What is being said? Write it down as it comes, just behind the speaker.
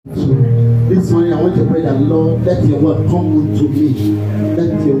This morning I want to pray that, Lord, let your word come unto me.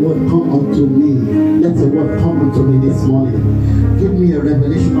 Let your word come unto me. Let your word come unto me this morning. Give me a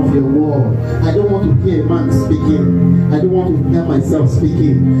revelation of your word. I don't want to hear a man speaking. I don't want to hear myself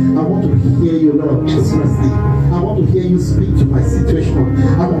speaking. I want to hear you, Lord, expressly. I want to hear you speak to my situation.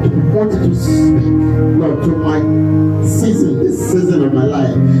 I want you to speak, Lord, to my season, this season of my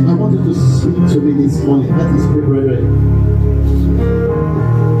life. I want you to speak to me this morning. Let us pray, brethren.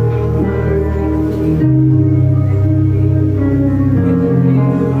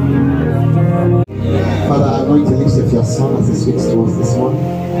 Father, anoint the lips of your son as he speaks to us this morning.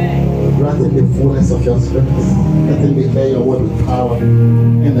 Grant him the fullness of your spirit. Let him declare your word with power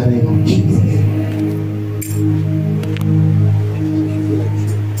in the name of Jesus.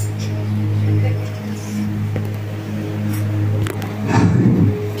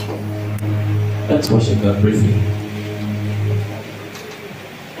 Let's worship God briefly.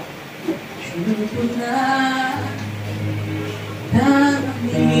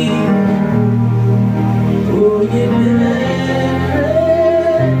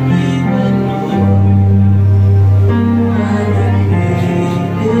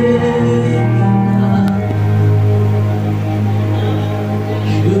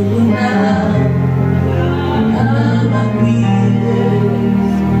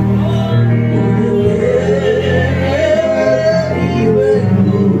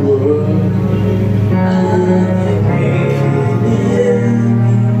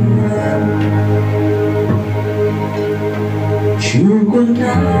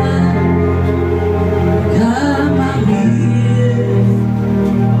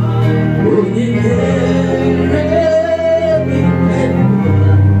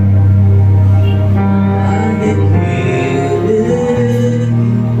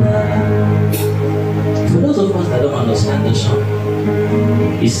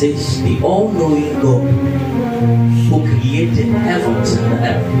 It says, the all-knowing God who created heavens and the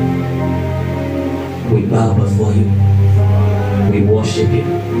earth. We bow before you. We worship you.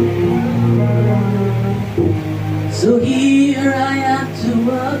 So here I am to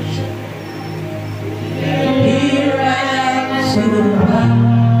worship. Here I am to bow.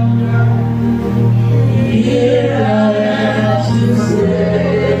 Here I am to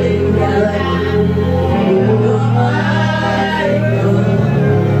say that you're my God.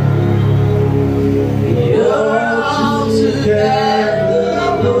 You're altogether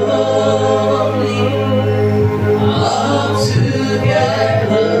lovely, altogether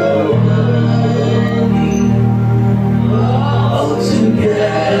worthy,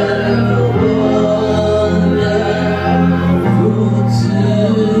 altogether wonderful to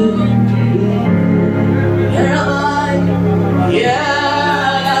me. Here am I, yeah,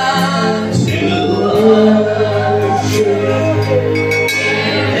 to worship.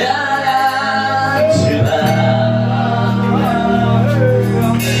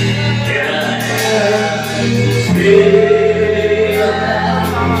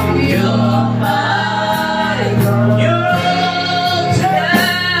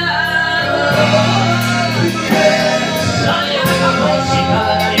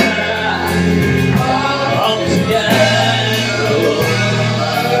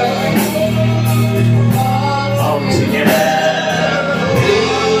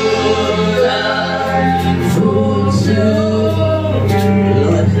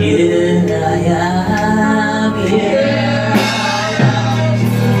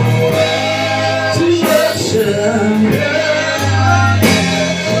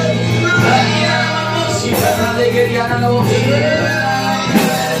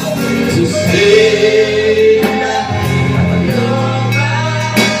 To say that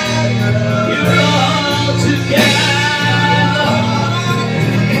you're all together.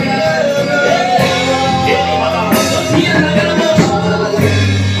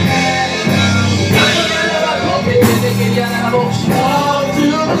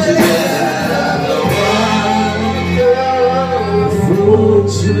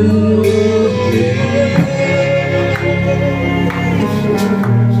 Wonderful to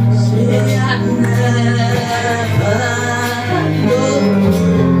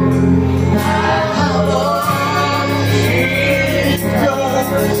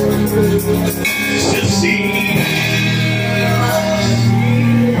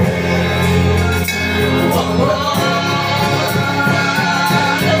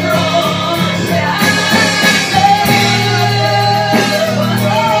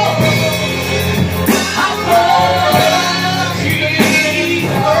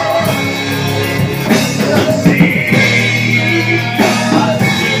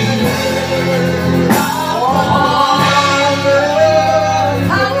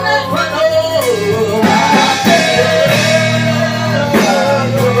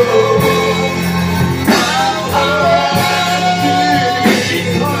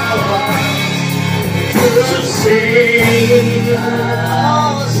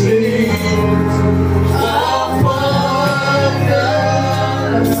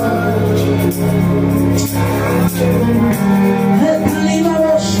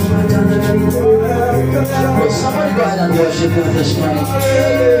and worship God this morning.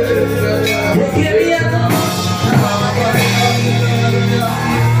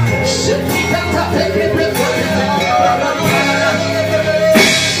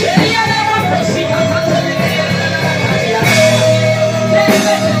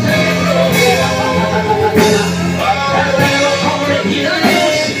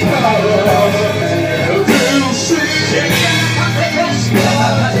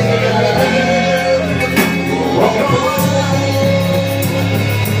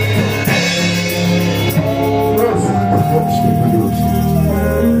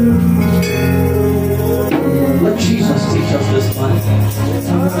 Let Jesus teach us this morning.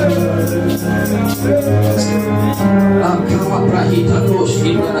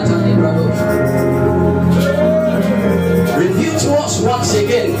 Review to us once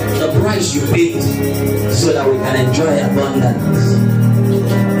again the price you paid so that we can enjoy abundance.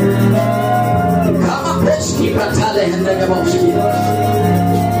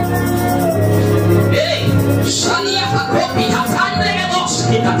 Hey, Shania Pakopi Hatane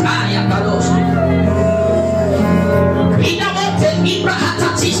Moski Kataya Kadoski. Ina Motel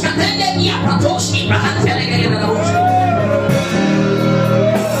Ibrahatatis Katene Yapratoski Ibrahatele.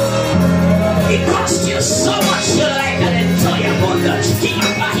 It cost you so much to like and enjoy abundance.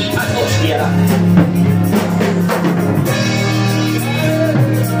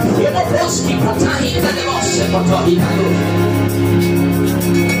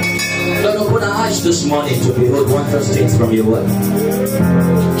 Lord, open our eyes this morning to behold wondrous things from your word.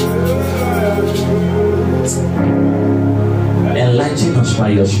 Enlighten us by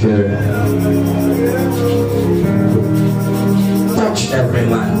your spirit. Touch every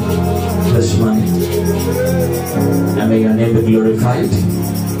man this morning, and may your name be glorified.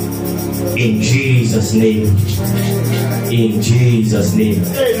 In Jesus' name. In Jesus' name.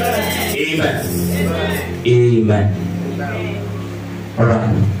 Amen. Amen.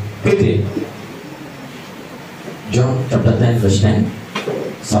 Alright. Quickly. John chapter 10 verse 10.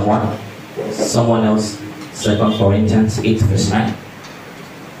 Someone else. 2 Corinthians 8 verse 9.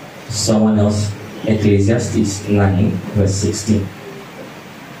 Someone else. Ecclesiastes 9 verse 16.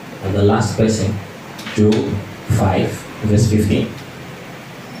 And the last person. Job 5 verse 15.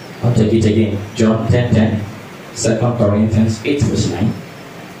 I'll take it again. John 10:10, 2 Corinthians 8 verse 9,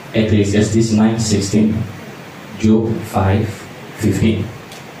 Ecclesiastes 9:16, Job 5:15.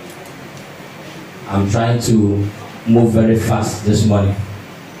 I'm trying to move very fast this morning.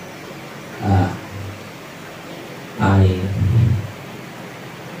 I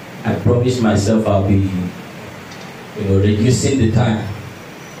promised myself I'll be, reducing the time.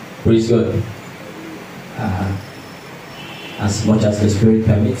 Praise God. As much as the Spirit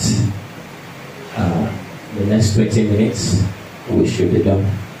permits, the next 20 minutes we should be done.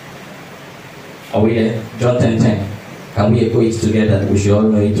 Are we there? John 10:10. Can we echo it together? We should all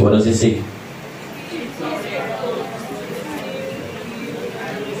know it. What does it say?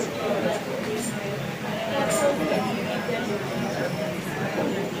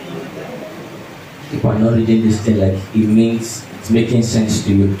 If I'm not reading this thing like it means it's making sense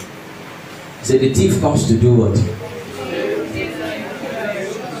to you. So the thief comes to do what?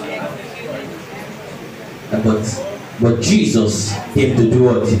 But Jesus came to do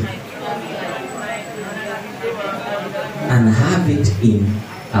what? And have it in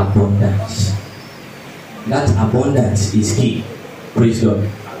abundance. That abundance is key. Praise God.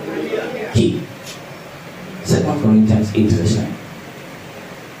 Key. 2 Corinthians 8 verse 9.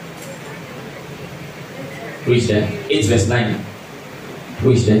 Preach there. 8 verse 9.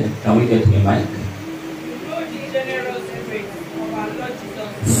 Preach there. Can we get to a mic?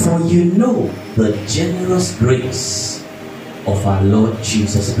 For you know the generous grace of our Lord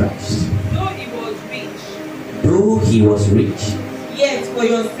Jesus Christ. Though he was rich, yet for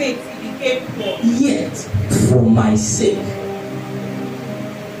your sake he became poor. Yet for my sake,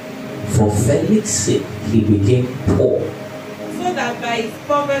 for Felix's sake, he became poor. So that by his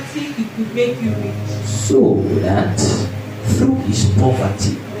poverty he could make you rich. So that through his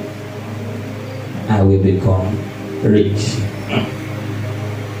poverty I will become rich.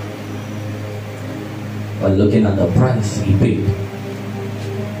 But looking at the price he paid.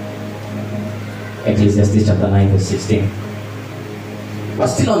 Ecclesiastes chapter 9 verse 16. But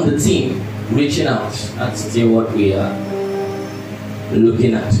still on the theme, reaching out. That's still what we are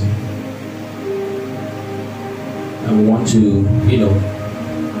looking at. And we want to,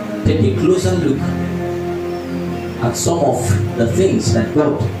 take a closer look at some of the things that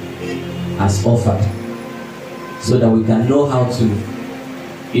God has offered, so that we can know how to,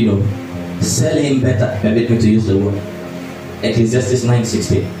 sell him better. Permit me to use the word. Ecclesiastes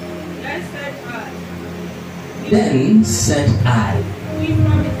 9:16. Blessed are the Then said I.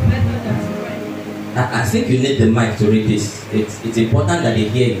 Wisdom is better than strength. I think you need the mic to read this. It's important that they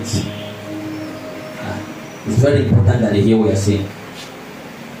hear it. It's very important that they hear what you're saying.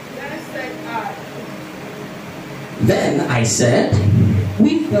 Then Then said I. I said,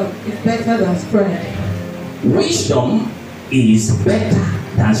 Wisdom is better than strength. wisdom is better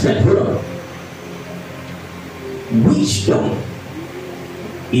than strength. Hold on. Wisdom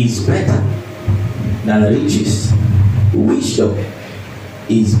is better than riches. Wisdom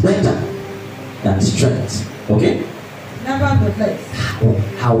is better than strength. Okay? Nevertheless,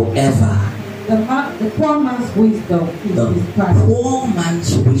 However, the poor man's wisdom is the despised, poor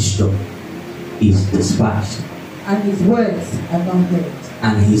man's wisdom is despised, and his words are not heard.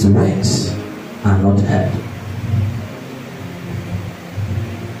 and his words are not heard.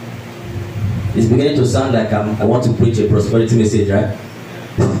 It's beginning to sound like I want to preach a prosperity message, right?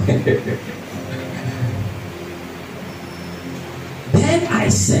 Then I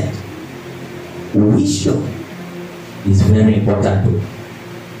said, wisdom is very important too.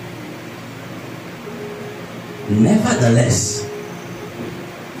 Nevertheless,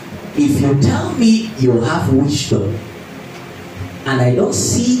 if you tell me you have wisdom and I don't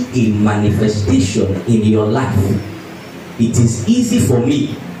see a manifestation in your life, it is easy for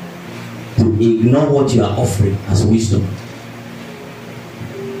me to ignore what you are offering as wisdom.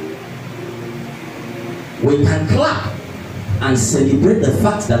 We can clap and celebrate the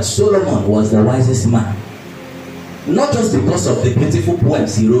fact that Solomon was the wisest man, not just because of the beautiful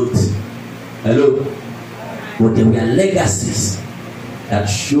poems he wrote. Hello. But there were legacies that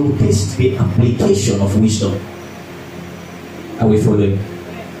showcased the application of wisdom. Are we following?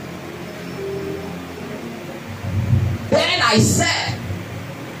 Then I said,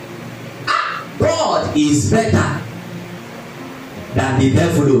 God is better than the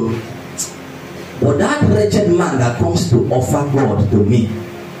devil. But that wretched man that comes to offer God to me,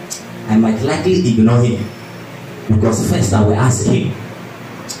 I might likely ignore him. Because first I will ask him,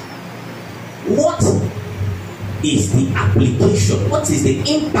 what is the application? What is the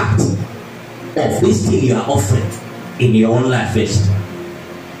impact of this thing you are offering in your own life first?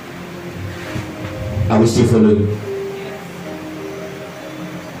 Are we still following?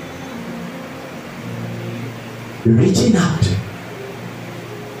 Reaching out.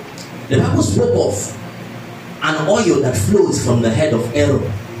 The Bible spoke of an oil that flows from the head of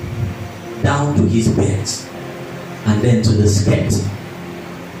Aaron down to his beard and then to the skirt.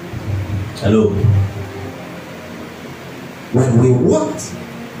 Hello. When we want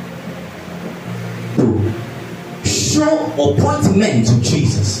to show or point men to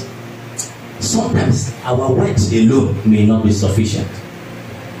Jesus, sometimes our words alone may not be sufficient.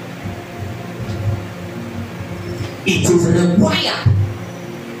 It is required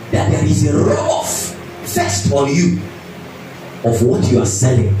that there is a rub-off first on you of what you are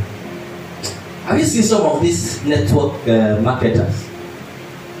selling. Have you seen some of these network marketers?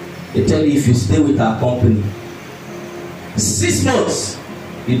 They tell you if you stay with our company 6 months,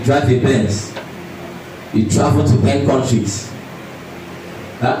 you drive a Benz, you travel to 10 countries.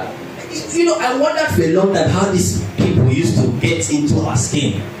 You know, I wondered for a long time how these people used to get into our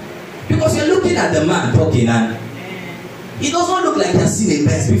skin. Because you're looking at the man talking and it doesn't look like he has seen a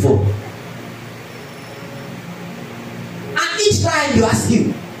Benz before. And each time you ask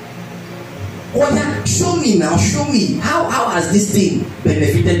him, oh yeah, show me now, show me. How has this thing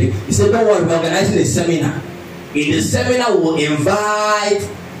benefited you? He said, don't worry, we're organizing a seminar. In the seminar, we will invite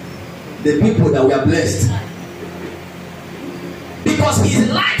the people that we are blessed. Because his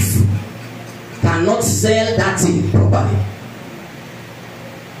life cannot sell that thing properly.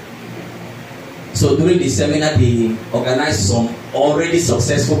 So during the seminar, they organized some already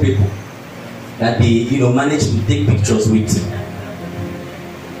successful people that they, managed to take pictures with.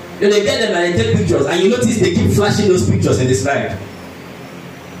 They get them and they take pictures, and you notice they keep flashing those pictures in the slide.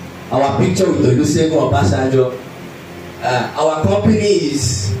 Our picture with Olusegun Obasanjo. Our company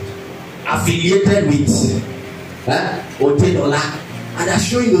is affiliated with Otedola, and they're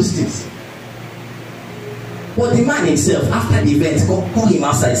showing those things. But the man himself, after the event, call him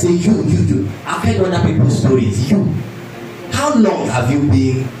outside, say, you. I've heard other people's stories. You, how long have you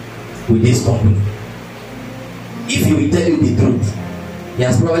been with this company? If he will tell you the truth, he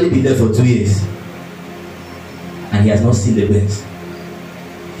has probably been there for 2 years, and he has not seen the best.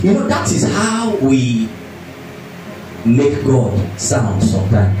 That is how we make God sound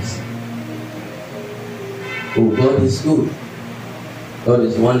sometimes. Oh, God is good. God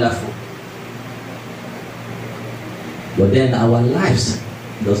is wonderful. But then our lives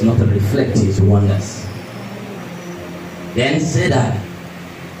does not reflect his wonders. Then said I,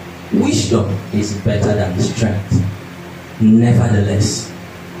 Wisdom is better than strength. Nevertheless,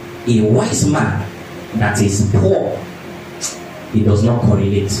 a wise man that is poor, he does not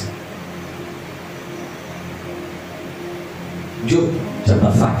correlate. Job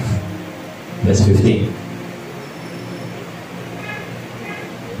chapter 5, verse 15.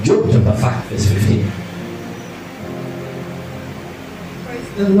 Job chapter 5, verse 15. Praise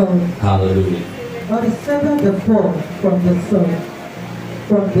the Lord. Hallelujah. But he severed the poor from the sword,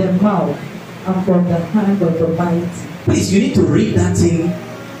 from their mouth, and from the hand of the mighty. Please, you need to read that thing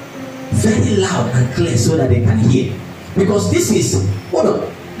very loud and clear so that they can hear. Because this is, hold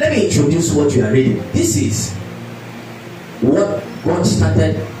on, let me introduce what you are reading. This is what God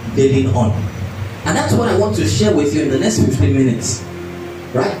started building on. And that's what I want to share with you in the next 15 minutes.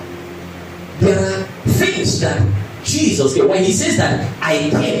 Right? There are things that Jesus, when he says that I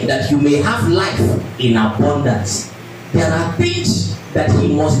came that you may have life in abundance, there are things that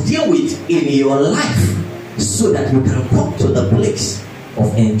he must deal with in your life so that you can come to the place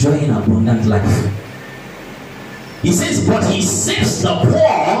of enjoying abundant life. He says, but he saves the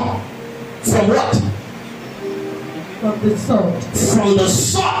poor from what? From the sword. From the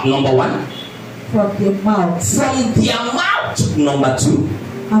sword, number one. From their mouth. From their mouth, number two.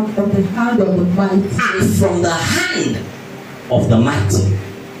 And from the hand of the mighty. And from the hand of the mighty,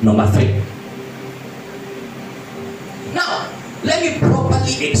 number three. Now, let me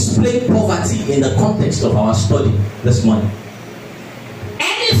properly explain poverty in the context of our study this morning.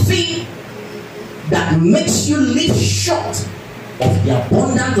 Anything that makes you live short of the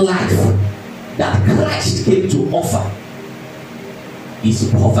abundant life that Christ came to offer is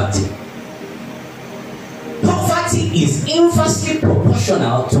poverty. Poverty is inversely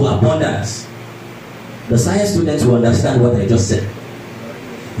proportional to abundance. The science students will understand what I just said.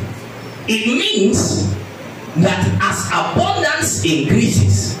 It means that as abundance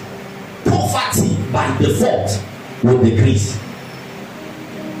increases, poverty by default will decrease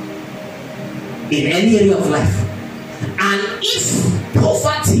in any area of life. And if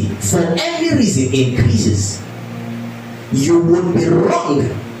poverty for any reason increases, you would be wrong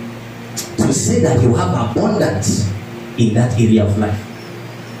to say that you have abundance in that area of life.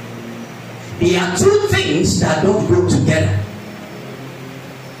 There are two things that don't go together.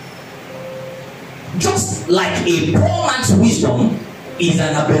 Just like a poor man's wisdom is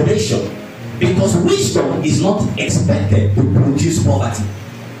an aberration, because wisdom is not expected to produce poverty.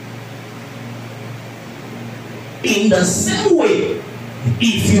 In the same way,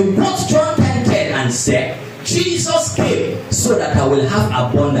 if you quote John 10:10 and say, Jesus came so that I will have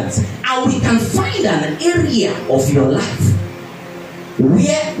abundance, and we can find an area of your life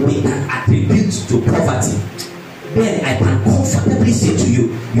where we can attribute to poverty, then I can comfortably say to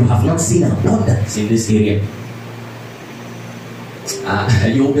you, you have not seen abundance in this area.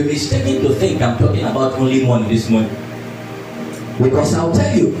 You will be mistaken to think I'm talking about only money this morning, because I'll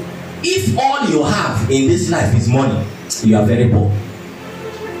tell you, if all you have in this life is money, you are very poor.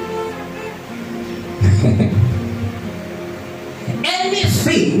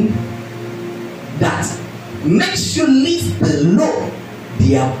 Anything that makes you live below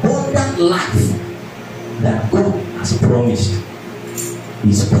the abundant life that God has promised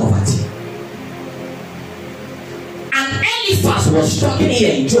is poverty. And Eliphaz was talking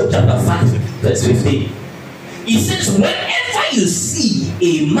here in Job chapter 5, verse 15. He says, whenever you see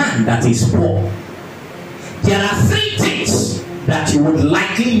a man that is poor, there are three things that you would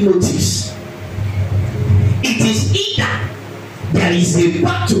likely notice. It is either there is a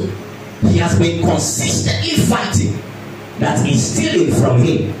battle he has been consistently fighting that is stealing from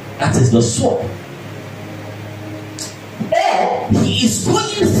him, that is the sword, or he is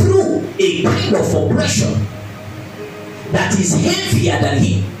going through a kind of oppression that is heavier than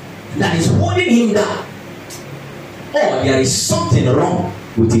him, that is holding him down, or there is something wrong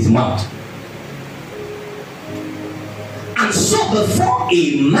with his mouth. And so before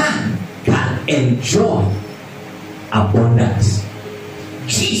a man can enjoy abundance,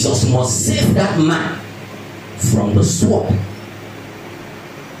 Jesus must save that man from the sword,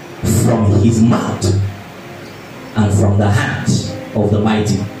 from his mouth, and from the hands of the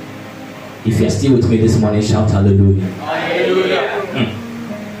mighty. If you are still with me this morning, shout hallelujah. Hallelujah.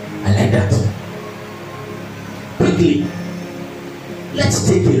 I like that. Quickly, let's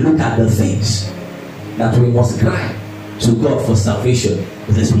take a look at the things that we must cry to God for salvation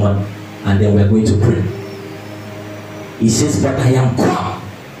this morning, and then we're going to pray. He says, but I am come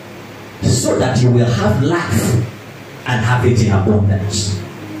so that you will have life and have it in abundance.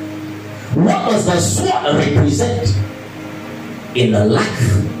 What does the sword represent in the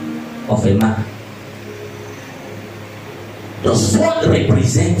life of a man? The sword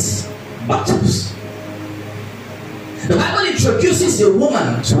represents battles. The Bible introduces a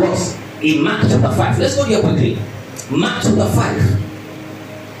woman to us in Mark chapter 5. Let's go here quickly. Mark chapter 5,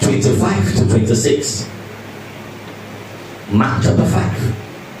 25 to 26. Mark chapter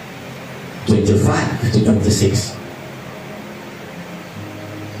 5, 25 to 26.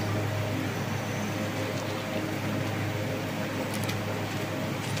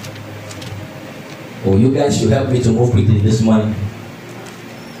 Oh, you guys should help me to move quickly this morning.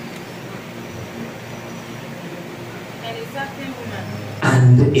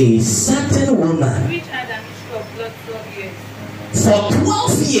 And a certain woman, which had an issue of blood 12 years. For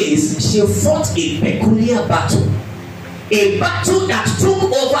 12 years, she fought a peculiar battle. A battle that took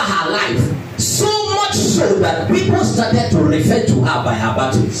over her life. So much so that people started to refer to her by her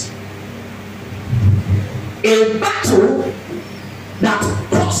battles. A battle that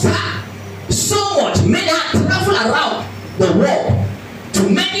cost her so much, made her travel around the world to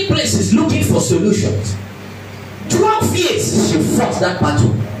many places looking for solutions. 12 years she fought that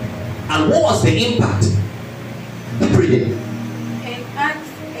battle. And what was the impact? Keep reading. And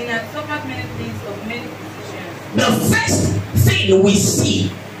had suffered many things of many physicians. The first thing we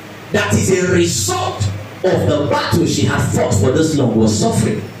see that is a result of the battle she had fought for this long was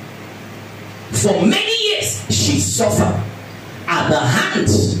suffering. For many years she suffered at the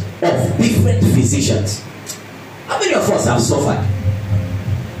hands of different physicians. How many of us have suffered?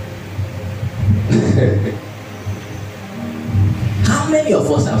 How many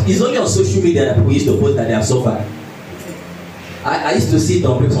of us have? It's only on social media that people used to post that they have suffered. I used to see it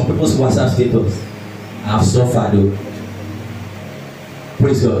on some people's WhatsApp status. I have suffered though.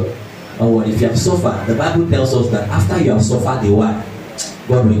 Praise God. Oh, well, if you have suffered, the Bible tells us that after you have suffered a while,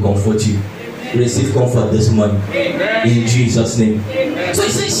 God will comfort you. Amen. Receive comfort this morning. Amen. In Jesus' name. Amen. So he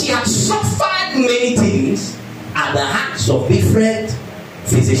says she had suffered many things at the hands of different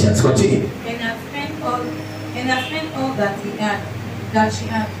physicians. Continue. And had spent all that she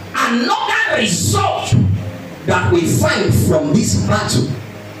had. Another result that we find from this battle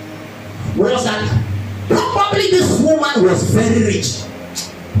was that probably this woman was very rich.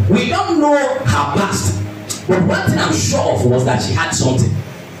 We don't know her past, but one thing I'm sure of was that she had something.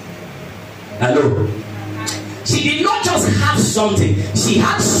 Hello? She did not just have something, she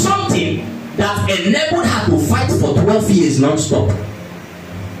had something that enabled her to fight for 12 years non-stop.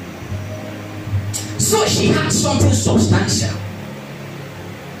 So she had something substantial.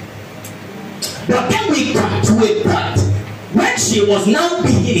 But then we come to a point when she was now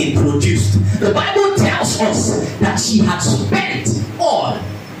being introduced. The Bible tells us that she had spent all.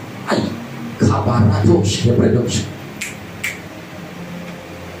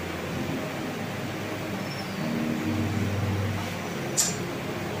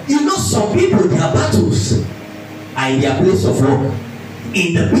 You know, some people, their battles are in their place of work,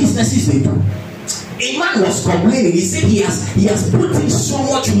 in the businesses they do. A man was complaining. He said he has put in so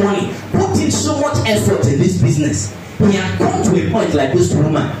much money, put in so much effort in this business. He had come to a point like this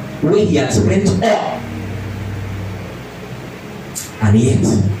woman where he had spent all. And yet,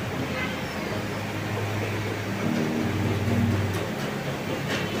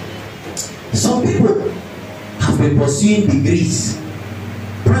 some people have been pursuing degrees.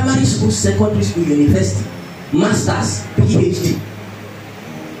 Primary school, secondary school, university, masters, PhD.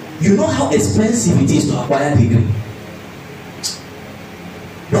 You know how expensive it is to acquire a degree.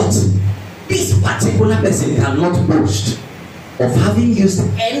 But this particular person cannot boast of having used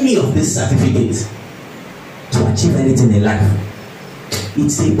any of these certificates to achieve anything in life.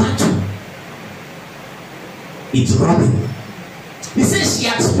 It's a battle. It's robbing. He says she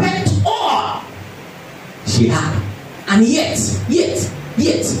had spent all she had, and yet,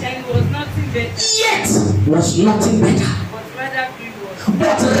 and was nothing better. Yet was nothing better.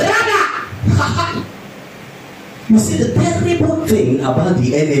 But rather, you see, the terrible thing about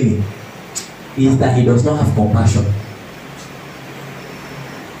the enemy is that he does not have compassion.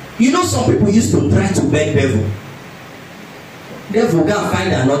 You know, some people used to try to beg devil. Devil, go and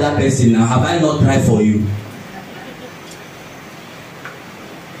find another person now. Have I not tried for you?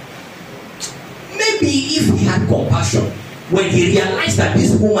 Maybe if he had compassion, when he realized that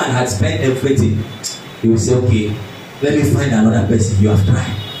this woman had spent everything, he would say, okay, let me find another person. You have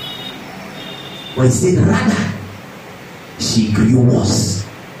tried. But instead, rather, she grew worse.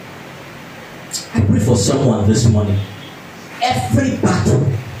 I pray for someone this morning. Every battle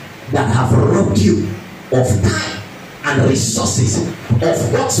that have robbed you of time and resources,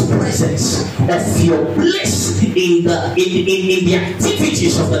 of God's presence, of your place in the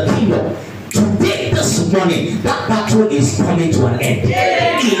activities of the kingdom, today, this morning, that battle is coming to an end.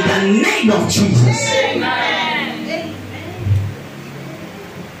 In the name of Jesus.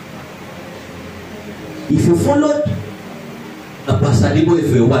 If you followed Pastor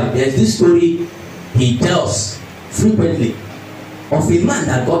Debo for a while, there's this story he tells frequently of a man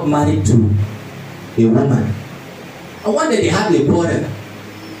that got married to a woman. And one day they had a quarrel.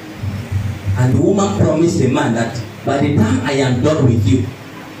 And the woman promised the man that by the time I am done with you,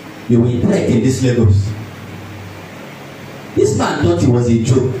 you will trek in this Lagos. This man thought it was a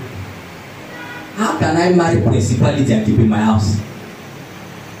joke. How can I marry principality and keep in my house?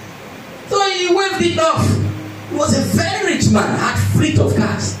 So he waved it off. He was a very rich man, had fleet of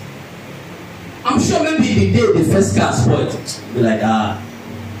cars. I'm sure maybe the day the first car spoiled, be like,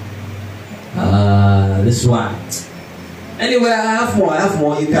 this one. Anyway, I have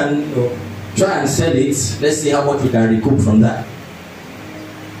more. You can try and sell it. Let's see how much we can recoup from that.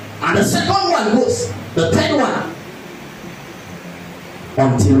 And the second one goes, the third one.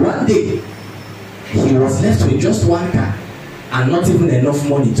 Until one day, he was left with just one car and not even enough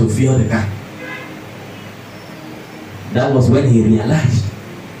money to fuel the car. That was when he realized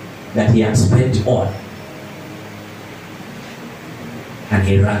that he had spent all. And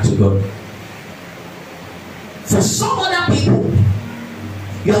he ran to God. For some other people,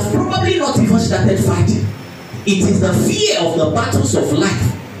 you have probably not even started fighting. It is the fear of the battles of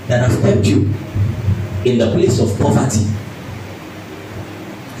life that have kept you in the place of poverty.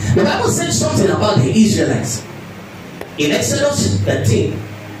 The Bible said something about the Israelites in Exodus 13,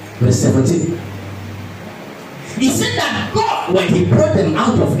 verse 17. He said that God, when he brought them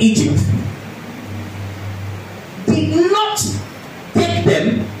out of Egypt, did not take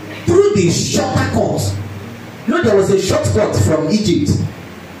them through the shorter course. You know, there was a shortcut from Egypt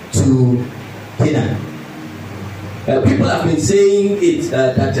to Canaan. People have been saying it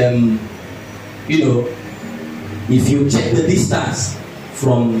that if you check the distance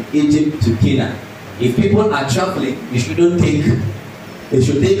from Egypt to Canaan, if people are traveling, it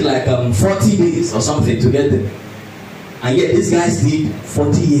should take like 40 days or something to get there. And yet these guys did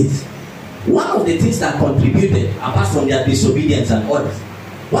 40 years. One of the things that contributed, apart from their disobedience and others,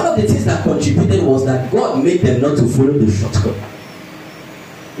 one of the things that contributed was that God made them not to follow the shortcut.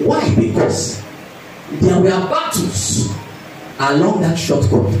 Why? Because there were battles along that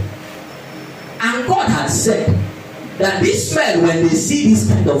shortcut. And God had said that these men, when they see this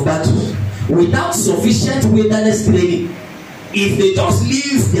kind of battles, without sufficient wilderness training, if they just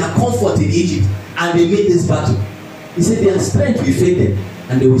leave their comfort in Egypt and they make this battle, he said their strength will fail them,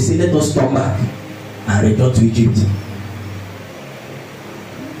 and they will say, let us turn back and return to Egypt.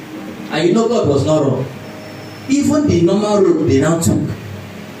 And you know God was not wrong. Even the normal road they now took,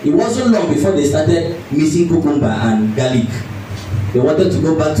 it wasn't long before they started missing cucumber and garlic. They wanted to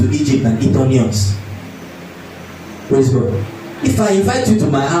go back to Egypt and eat onions. Praise God. If I invite you to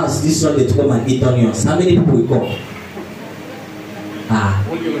my house this Sunday to come and eat onions, how many people will come?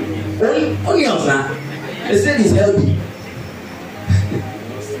 Onions now. They said it's healthy.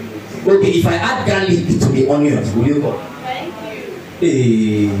 Okay, if I add garlic to the onions, will you come? Thank you.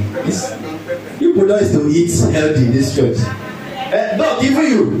 Hey, people don't used to eat healthy in this church. No, even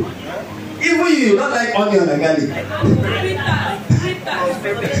you don't like onion and garlic.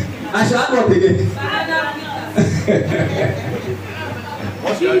 I should add what again?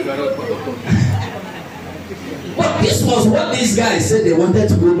 But this was what these guys said they wanted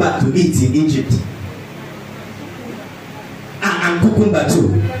to go back to eat in Egypt. And cucumber too.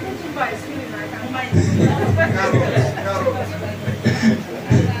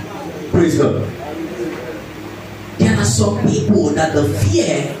 Praise God. There are some people that the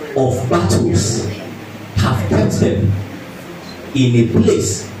fear of battles have kept them in a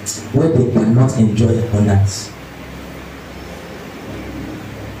place where they cannot enjoy abundance.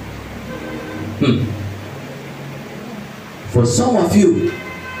 For some of you,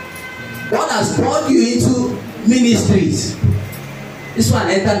 God has brought you into ministries. This one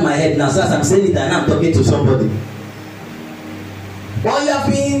entered my head now, so as I'm saying it and I'm talking to somebody. But you have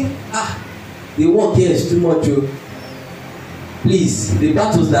been, the work here is too much. Please, the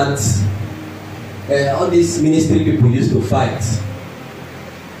battles that all these ministry people used to fight,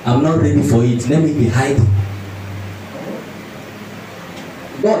 I'm not ready for it. Let me be hiding.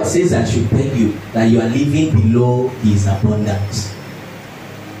 God says I should tell you that you are living below his abundance.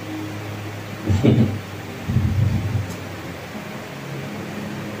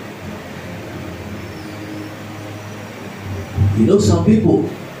 You know, some people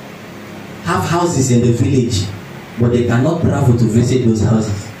have houses in the village, but they cannot travel to visit those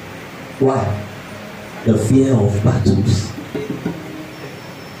houses. Why? The fear of battles.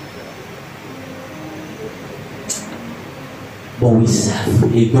 But we serve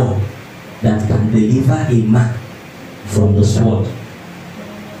a God that can deliver a man from the sword.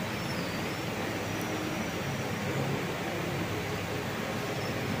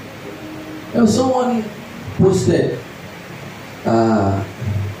 Now, someone posted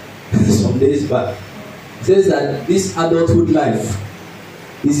some days back, says that this adulthood life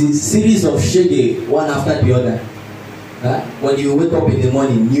is a series of shege, one after the other. When you wake up in the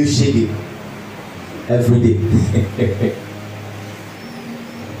morning, new shege every day.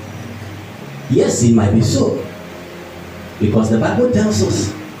 Yes, it might be so, because the Bible tells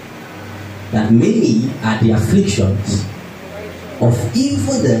us that many are the afflictions of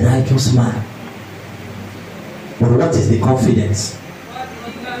even the righteous man. But what is the confidence?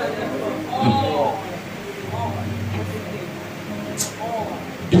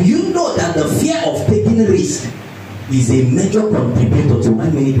 Do you know that the fear of taking risk is a major contributor to why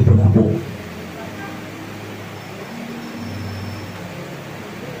many people are poor?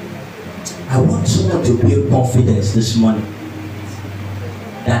 I want someone to build confidence this morning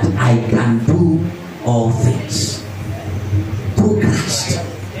that I can do all things through Christ.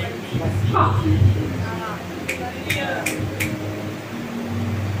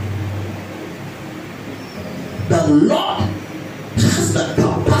 The Lord has the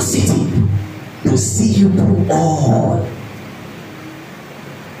capacity to see you through all.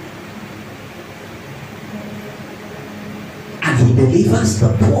 And He delivers the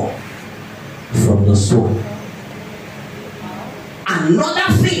poor from the sword.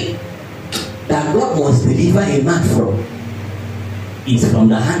 Another thing that God must deliver a man from is from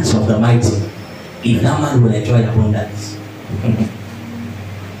the hands of the mighty, if that man will enjoy abundance.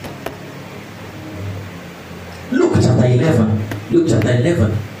 Luke chapter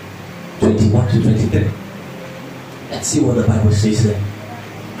 11, 21 to 23. Let's see what the Bible says there.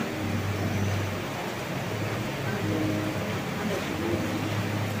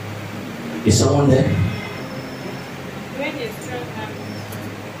 Is someone there? When a strong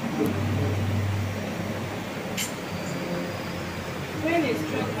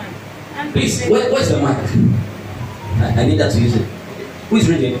man, and Please, where's the mic? I need that to use it. Who is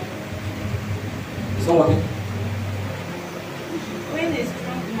reading? It's not working. when a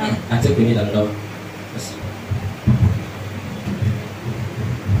strong man, I think we need another. Yes.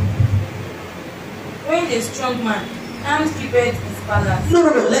 when a strong man arms keepeth his palace. No.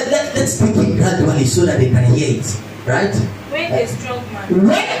 Let's take it gradually so that they can hear it. Right? When a strong man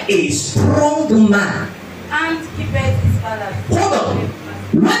When a strong man, arms keepeth his palace. hold on.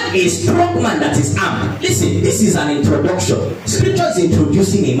 When a strong man that is armed, listen, this is an introduction. Scripture is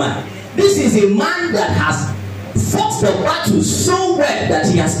introducing a man. This is a man that has fought the battle so well that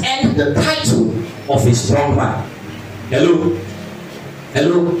he has earned the title of a strong man. Hello?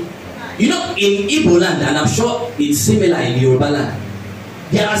 You know, in Igbo land, and I'm sure it's similar in Yoruba land,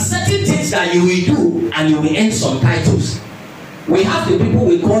 there are certain things that you will do and you will earn some titles. We have the people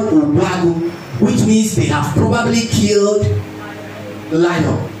we call Ogwagu, which means they have probably killed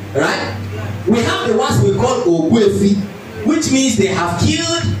lion, right? We have the ones we call Ogwefi, which means they have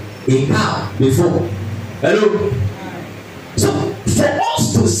killed a cow before. Hello? So for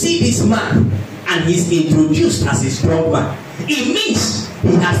us to see this man and he's introduced as a strong man, it means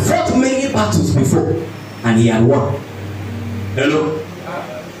he had fought many battles before and he had won. Hello?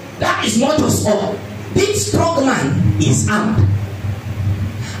 That is not just all. This strong man is armed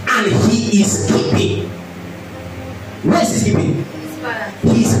and he is keeping. Where is he keeping?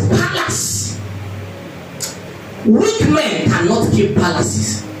 His palace. Weak men cannot keep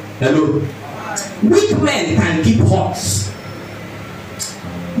palaces. Hello? Weak men can keep huts.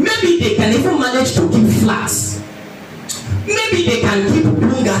 Maybe they can even manage to keep flats. Maybe they can keep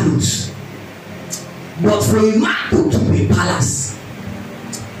bungalows. But for a man to keep a palace,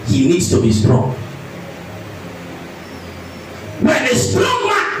 he needs to be strong. When a strong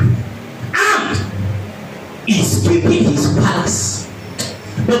man armed is keeping his palace,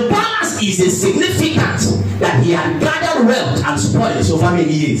 the palace is a significance that he had gathered wealth and spoils over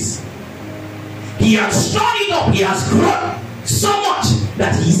many years. He has stored it up, he has grown so much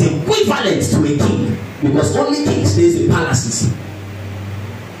that he is equivalent to a king, because only king stays in palaces.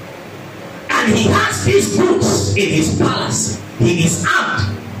 And he has these goods in his palace. He is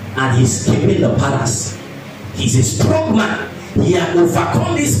armed and he's keeping the palace. He's a strong man. He had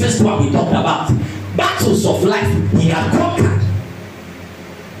overcome this first one we talked about. Battles of life he had conquered.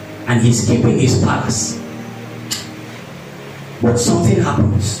 And he's keeping his palace. But something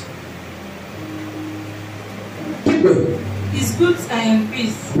happens. Keep going. His goods are in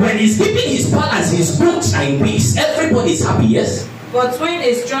peace. When he's keeping his palace, his goods are in peace. Everybody is happy, yes? But when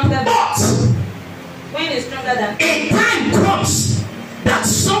a stronger But than a time comes that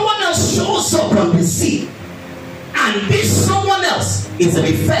someone else shows up on the scene, and this someone else is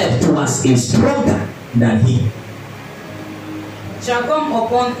referred to as a stronger than he. shall come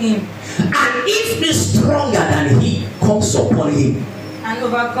upon him, And if the stronger than he comes upon him and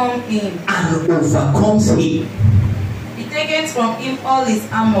overcome him, and overcomes him, he taketh from him all his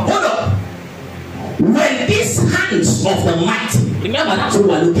armor. hold up. When these hands of the mighty, remember that's what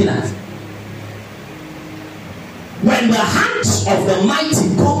we're looking at. When the hands of the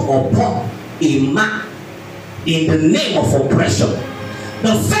mighty come upon a man in the name of oppression,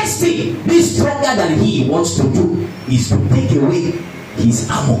 the first thing this stronger than he wants to do is to take away his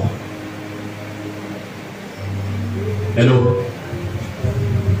armor. Hello.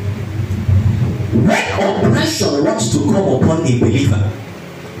 When oppression wants to come upon a believer,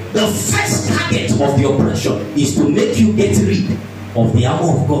 the first target of the oppression is to make you get rid of the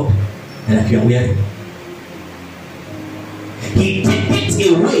armor of God that you are wearing. He takes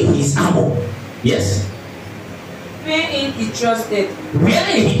away his armor. Yes. Wherein he trusted,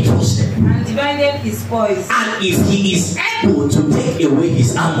 Wherein he trusted. and divided his spoils. And if he is able to take away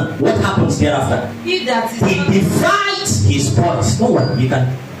his armor, what happens thereafter? He that is He not divides his spoils. No one, you can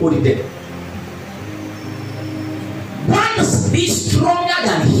hold it there. Once this stronger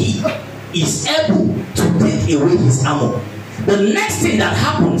than he is able to take away his armor, the next thing that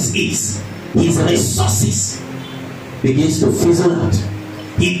happens is his resources begins to fizzle out.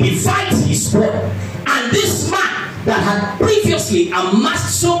 He divides his spoil, and this man that had previously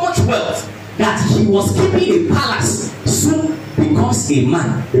amassed so much wealth that he was keeping a palace soon becomes a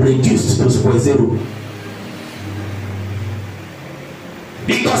man reduced to square zero.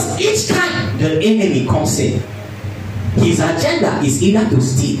 Because each time the enemy comes in, his agenda is either to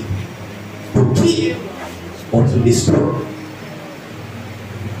steal, to kill, or to destroy.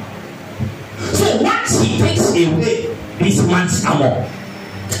 So once he takes away this man's armor,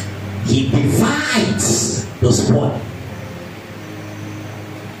 he divides the spoil.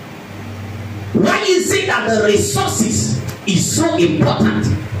 Why is it that the resources is so important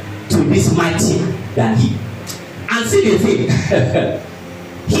to this mighty than he? And see the thing,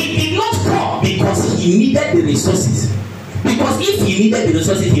 he did not come because he needed the resources. Because if he needed the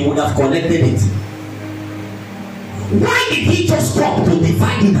resources, he would have collected it. Why did he just come to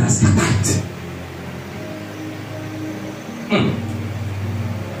divide it and scatter it?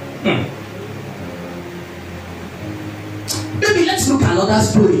 Maybe let's look at another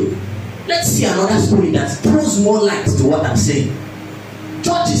story. Let's see another story that throws more light to what I'm saying.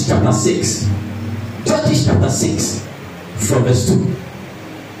 Judges chapter 6. Judges chapter 6 from verse 2.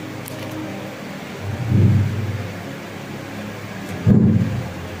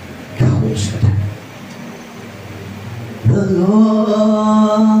 The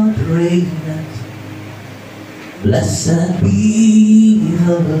Lord reigneth. Blessed be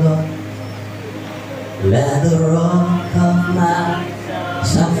the Lord. Let the rock of my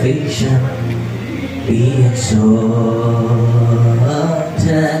salvation be exalted.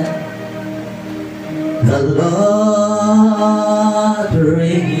 The Lord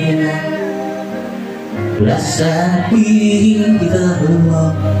reigneth. Blessed be the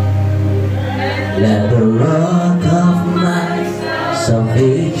Lord. Let the rock of my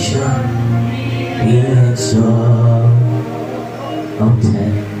salvation be exalted.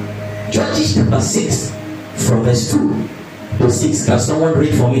 Judges chapter 6 from verse 2 to 6. Can someone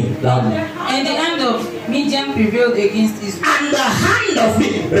read for me loudly? And the hand of Midian prevailed against Israel. And the hand of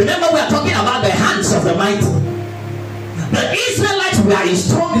it. Remember, we are talking about the hands of the mighty. The Israelites were a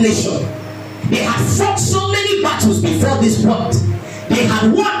strong nation. They had fought so many battles before this point. They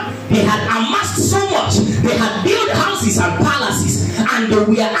had won. They had amassed so much. They had built houses and palaces, and they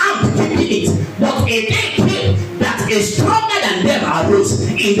were armed keeping it. But a day came that a stronger than them arose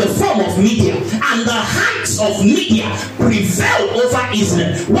in the form of Midian, and the hands of Midian prevailed over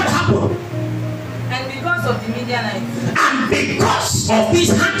Israel. What happened? And because of the Midianites, And because of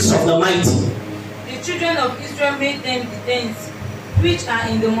these hands of the mighty, the children of Israel made them the tents which are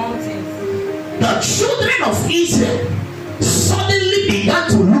in the mountains. the children of Israel suddenly began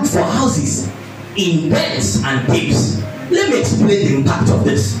to look for houses in dens and caves. Let me explain the impact of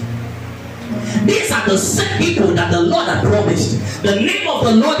this. These are the same people that the Lord had promised. The name of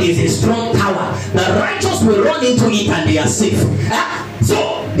the Lord is a strong tower. The righteous will run into it and they are safe.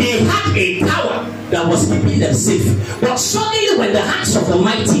 So they had a tower that was keeping them safe. But suddenly when the hands of the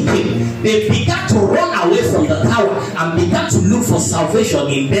mighty came, they began to run away from the tower and began to look for salvation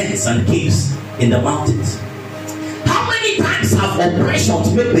in dens and caves in the mountains. How many times have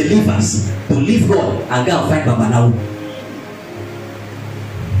oppressions made believers to leave God and go and find Babalawo?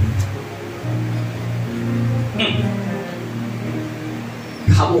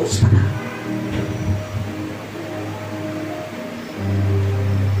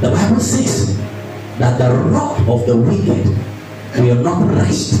 The Bible says that the wrath of the wicked will not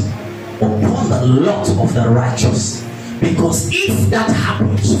rest upon the lot of the righteous. Because if that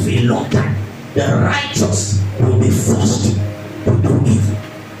happens for a long time, the righteous will be forced to do evil.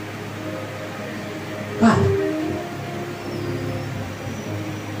 Why?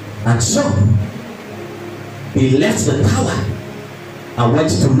 And so, he left the tower and went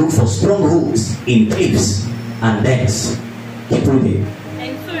to look for strongholds in caves and dens. Keep reading.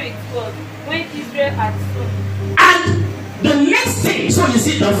 And so it was, when Israel had sown. And the next thing, so you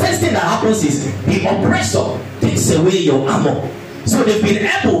see, the first thing that happens is the oppressor takes away your armor. So they've been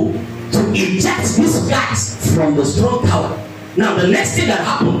able to eject these guys from the strong tower. Now the next thing that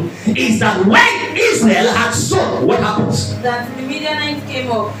happened is that when Israel had sown, what happens? That the Midianites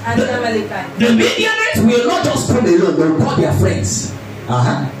came up and the Amalekites. The Midianites will not just come alone, they will call their friends.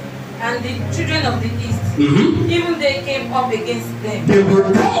 And the children of the east, even they came up against them. They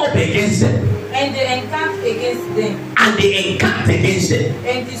will come up against them. And they encamped against them. And they encamped against them.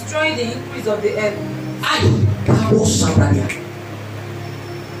 And destroyed the increase of the earth.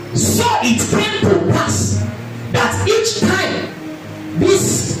 So it came to pass that each time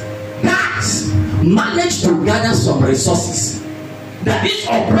these guys managed to gather some resources, that these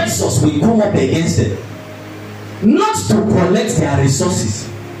oppressors will come up against them, not to collect their resources,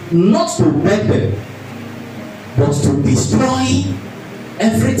 not to beg them, but to destroy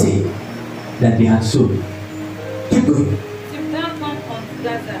everything that they had sown. Keep going. Till thou come unto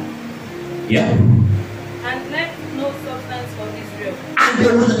Gaza. Yeah. And left no substance for Israel. And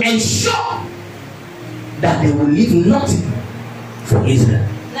they will ensure that they will leave nothing for Israel.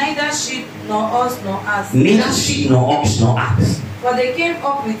 Neither sheep nor ox nor ass. Neither sheep nor ox nor ass. For they came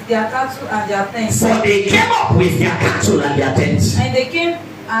up with their cattle and their tents. For they came up with their cattle and their tents. And they came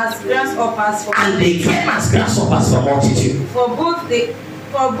as grasshoppers for And they came as grasshoppers for multitude. For both they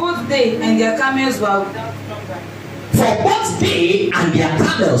and their camels were without number. For both they and their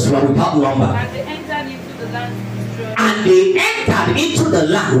camels were without number. And they entered into the land to destroy. And they entered into the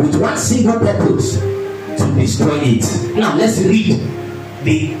land with one single purpose, to destroy it. Now let's read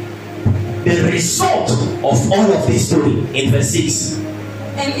the result of all of this story in verse 6.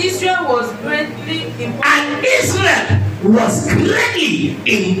 And Israel was greatly impoverished. And Israel was greatly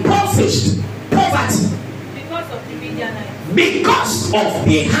impoverished, poverty, Because of the Midianites. because of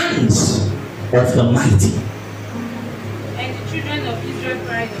the hands of the mighty. And the children of Israel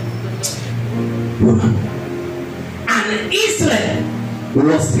cried unto the Lord. And Israel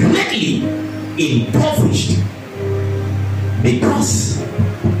was greatly impoverished because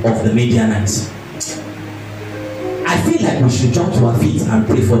of the Midianites. I feel like we should jump to our feet and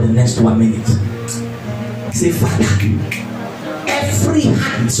pray for the next 1 minute. Say, Father, every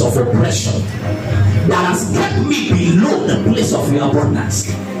hands of oppression that has kept me below the place of your abundance,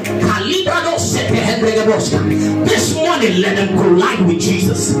 this morning let them collide with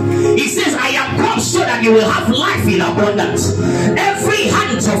Jesus. He says, I have come so that you will have life in abundance. Every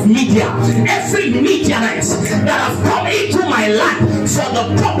hands of media, every Midianite that have come into my land for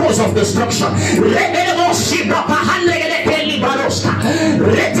the purpose of destruction,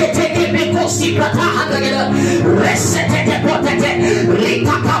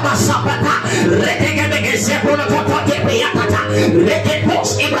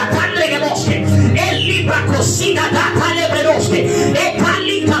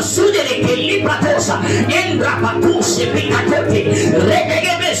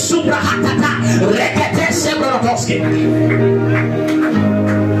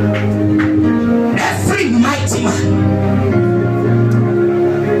 every mighty man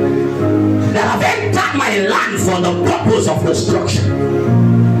that have entered my land for the purpose of destruction,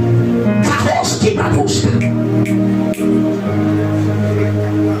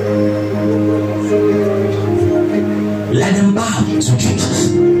 let them bow to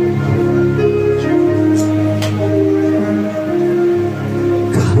Jesus.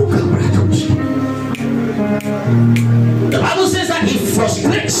 The Bible says that he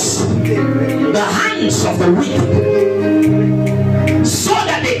frustrates the hands of the wicked so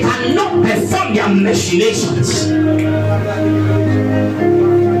that they cannot perform their machinations.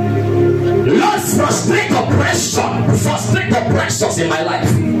 Lord, frustrate oppression, frustrate oppressors in my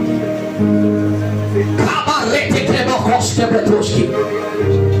life.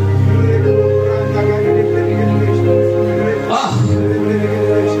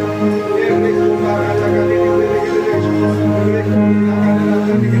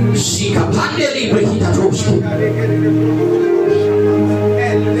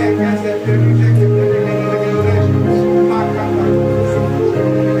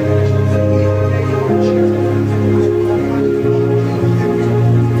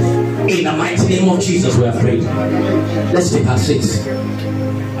 In the mighty name of Jesus, we are praying. Let's take our verse 6.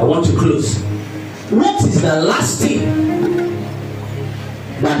 I want to close. What is the last thing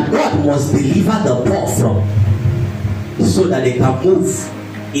that God must deliver the poor from so that they can move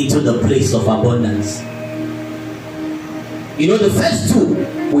into the place of abundance? You know, the first two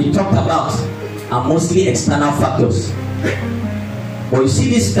we talked about are mostly external factors. But you see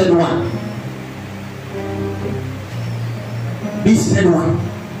this third one. This third one,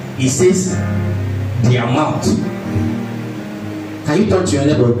 he says the amount. Can you talk to your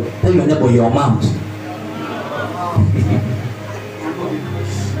neighbor? Tell your neighbor your amount.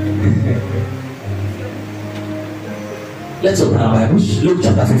 Let's open our Bibles. Luke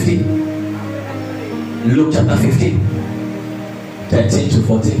chapter 15. Luke chapter 15. 13 to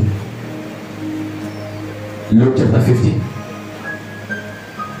 14. Luke chapter 15.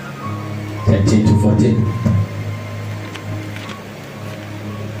 13 to 14.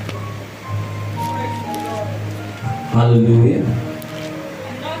 Hallelujah.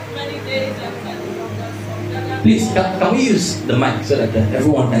 Please, can we use the mic so that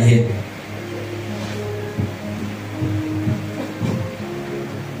everyone can hear?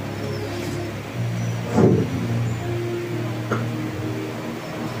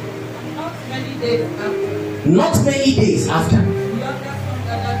 Not many days after,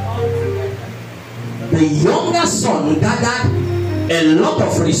 the younger son gathered a lot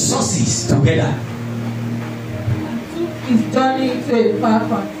of resources together took his journey into a far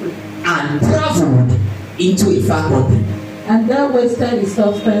country and traveled into a far country. and there wasted his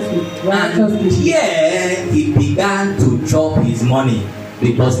substance with righteous And people. here he began to chop his money,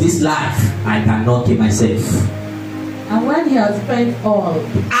 because this life I cannot keep myself. And when he had spent all,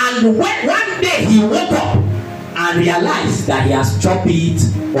 And when one day he woke up and realized that he has chopped it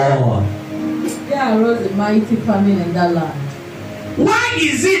all. there arose a mighty famine in that land. Why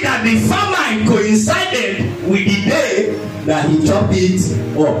is it that the famine coincided with the day that he chopped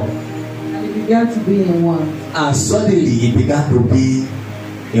it all? And he began to be in want. And suddenly he began to be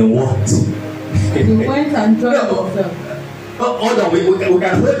in want? And he went and joined No. himself. Oh, hold on, we can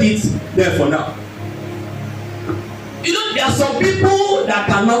hold it there for now. You know, there are some people that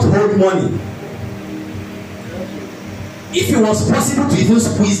cannot hold money. If it was possible to even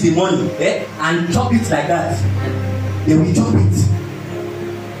squeeze the money and chop it like that, they will chop it.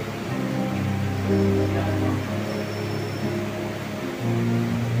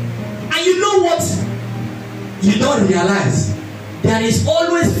 And you know what? You don't realize there is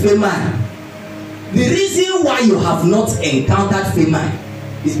always famine. The reason why you have not encountered famine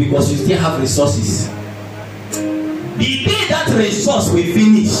is because you still have resources. The day that resource will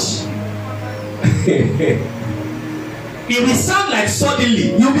finish, it will sound like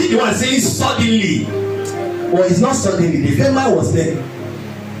suddenly. You'll be the one saying suddenly. But it's not suddenly. The famine was there.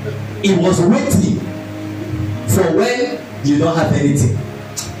 It was waiting for when you don't have anything.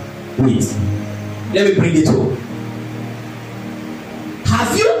 Wait. Let me bring it home.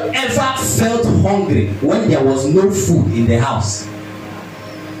 Have you ever felt hungry when there was no food in the house?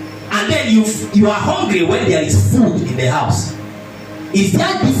 And then you are hungry when there is food in the house. Is there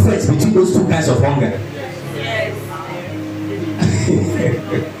a difference between those two kinds of hunger? Yes.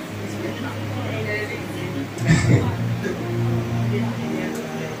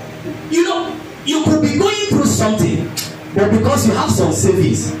 You know, you could be going through something, but because you have some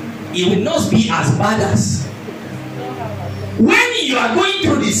savings, it will not be as bad as when you are going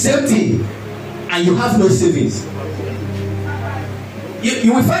through the same thing and you have no savings.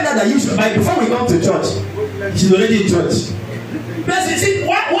 You will find out that you should, like, before we come to church, she's already in church. Plus, you see,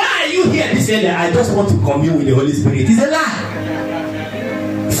 why are you here this early? I just want to commune with the Holy Spirit. It's a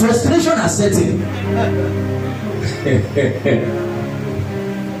lie. Frustration has set in.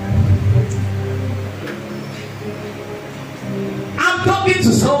 I'm talking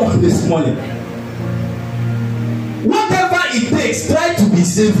to someone this morning. Whatever it takes, try to be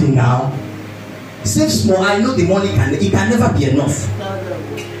saving now. Save small. I know the money can never be enough.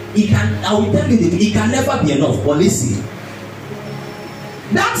 I will tell you it can never be enough. But listen,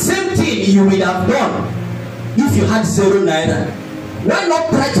 that same thing you would have done if you had 0 naira. Why not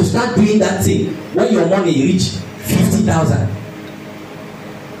try to start doing that thing when your money reach 50,000?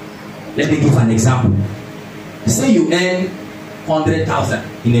 Let me give an example. Say you earn 100,000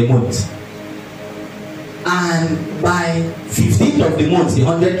 in a month, and by 15th of the month the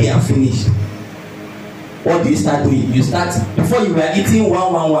 100K are finished. What do you start doing? You start, before you were eating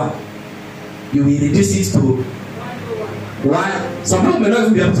 111, you will reduce it to 1. Some people may not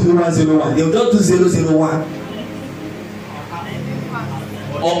even be able to do 101. They will just do 001.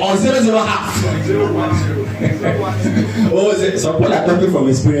 or 0 half. 010. Oh, some people are talking from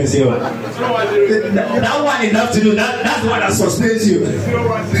experience here. That one in the afternoon, that's the one that sustains you.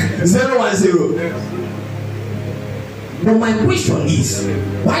 010. But my question is,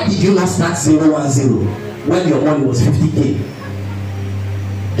 why did you not start 010 when your money was 50K?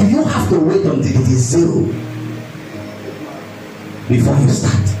 Do you have to wait until it is 0 before you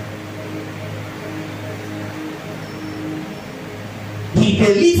start? He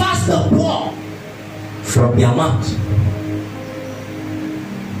delivers the poor from their mouth.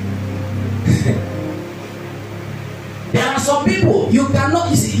 There are some people you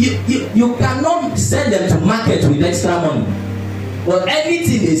cannot you cannot send them to market with extra money, but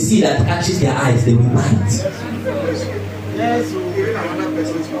anything they see that catches their eyes, they will buy it. Yes.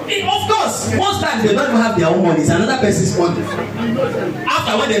 Of course, most times they don't even have their own money; it's another person's money.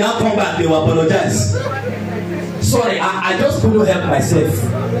 After when they now come back, they will apologize. Sorry, I just couldn't help myself.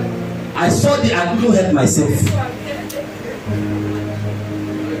 I saw I couldn't help myself.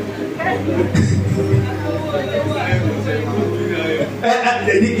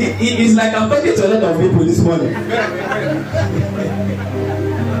 It's like I'm talking to a lot of people this morning.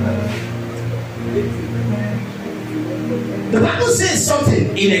 The Bible says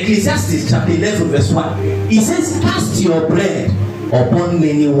something in Ecclesiastes chapter 11 verse 1. It says, cast your bread upon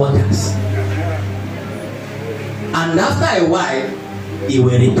many waters, and after a while it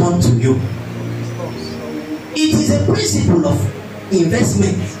will return to you. It is a principle of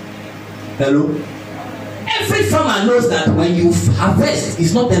investment. Hello? Every farmer knows that when you harvest,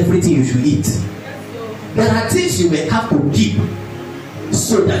 it's not everything you should eat. There are things you may have to keep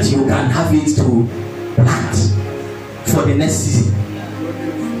so that you can have it to plant for the next season.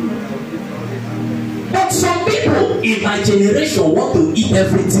 But some people in my generation want to eat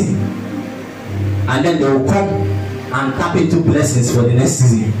everything, and then they will come and tap into blessings for the next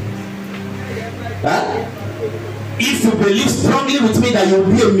season. Huh? If you believe strongly with me that you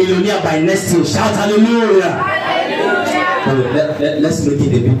will be a millionaire by next year, shout hallelujah. Hallelujah. Let's make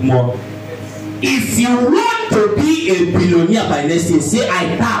it a bit more. If you want to be a billionaire by next year, say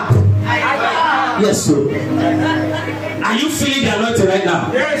I tap. Yes, sir. Are you feeling the anointing right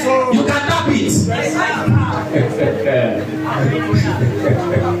now? Yes, sir. You can tap it.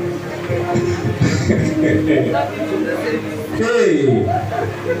 Hey.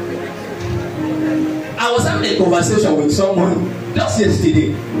 I was having a conversation with someone just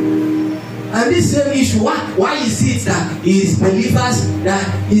yesterday, and this same issue, why is it that is believers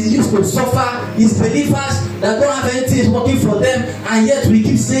that is used to suffer, is believers that don't have anything working for them, and yet we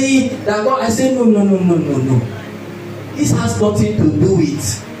keep saying that God? I say no. This has nothing to do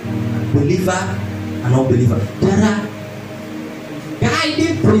with believer and unbeliever. There are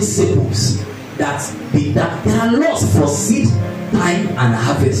guiding principles that there are laws for seed time and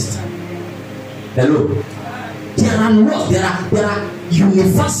harvest. Hello. There are laws, there are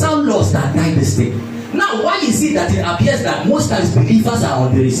universal laws that guide this thing. Now, why is it that it appears that most times believers are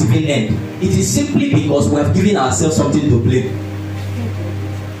on the receiving end? It is simply because we have given ourselves something to blame.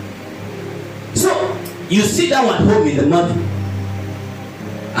 So, you sit down at home in the morning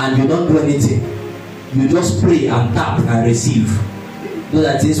and you don't do anything. You just pray and tap and receive. Those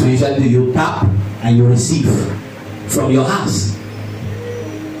are things we usually do. You tap and you receive from your house.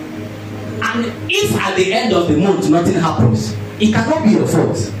 And if at the end of the month nothing happens, it cannot be your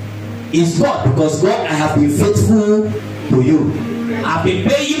fault. It's God, because God, I have been faithful to you. I've been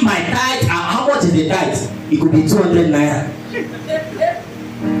paying my tithe. How much is the tithe? It could be 200 naira.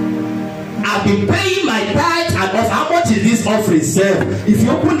 I've been paying my tithe, and of how much is this offering, sir? If you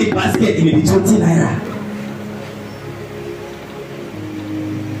open the basket, it may be 20 naira.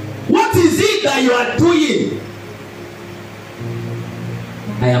 What is it that you are doing?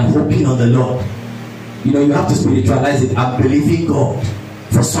 I am hoping on the Lord. You know, you have to spiritualize it. I'm believing God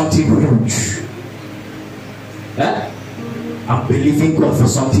for something huge. Eh? I'm believing God for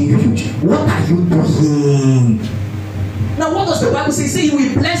something huge. What are you doing? Now, what does the Bible say? Say you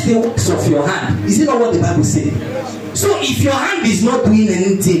will bless the works of your hand. Is it not what the Bible says? So if your hand is not doing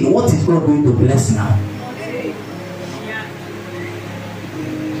anything, what is God going to bless now?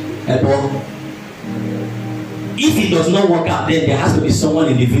 If it does not work out, then there has to be someone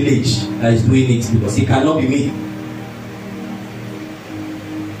in the village that is doing it, because it cannot be me.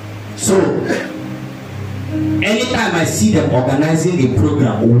 So, anytime I see them organizing a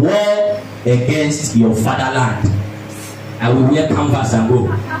program, war against your fatherland, I will wear canvas and go.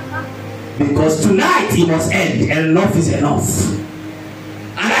 Because tonight it must end. Enough is enough.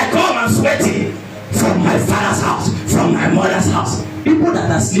 And I come and sweating from my father's house, from my mother's house. People that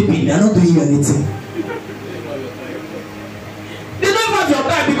are sleeping, they are not doing anything. They don't have your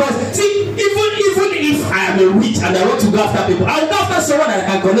time because see, even if I am a witch and I want to go after people, I will go after someone that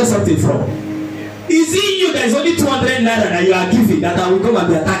I can collect something from. Is it you that is only 200 naira that you are giving that I will come and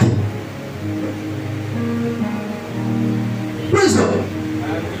be attacking? Praise God.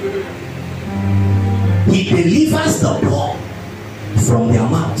 He delivers the poor from their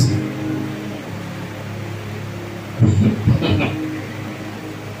mouth.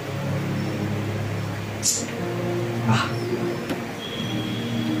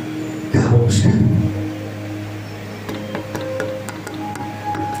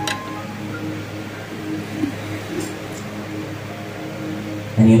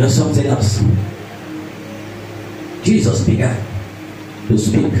 And you know something else? Jesus began to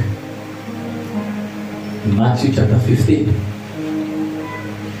speak in Matthew chapter 15,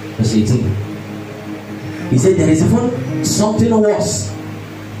 verse 18. He said there is even something worse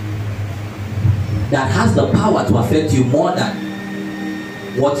that has the power to affect you more than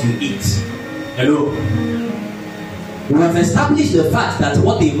what you eat. Hello? We have established the fact that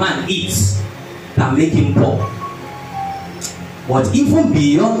what a man eats can make him poor. But even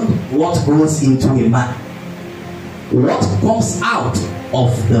beyond what goes into a man, what comes out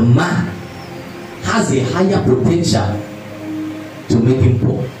of the man has a higher potential to make him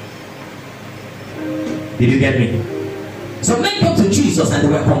poor. Did you get me? So men came to Jesus and they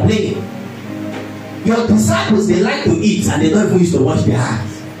were complaining. Your disciples, they like to eat and they don't even used to wash their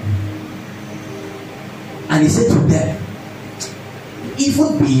hands. And he said to them,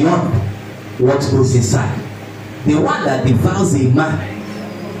 even beyond what goes inside, the one that devours a man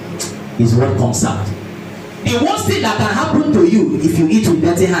is what comes out. The worst thing that can happen to you if you eat with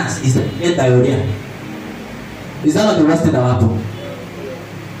dirty hands is to get diarrhea. Is that not the worst thing that will happen?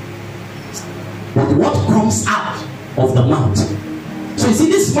 But what comes out of the mouth? So you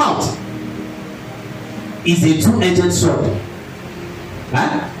see, this mouth is a two-edged sword.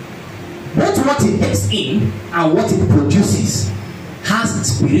 Huh? Both what it takes in and what it produces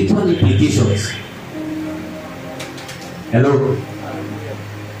has spiritual implications. Hello?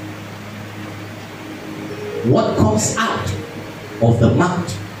 What comes out of the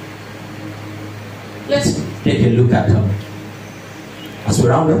mouth? Let's take a look at them as we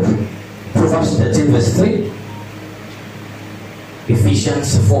round up. Proverbs 13 verse 3,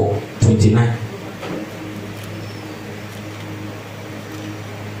 Ephesians 4:29.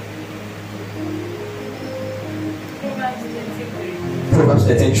 Proverbs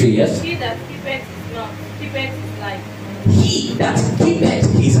 13:3, yes. He that keepeth his mouth keepeth his life. He that keepeth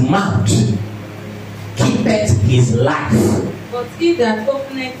his mouth keepeth his life. But he that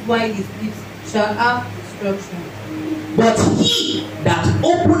openeth wide his lips shall have destruction. But he that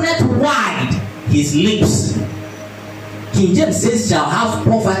openeth wide his lips, King James says, shall have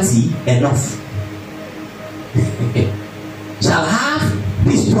poverty enough. Shall have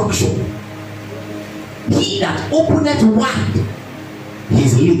destruction. He that openeth wide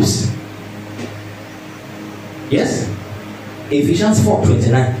his lips. Yes? Ephesians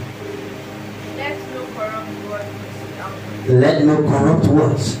 4:29. Let no corrupt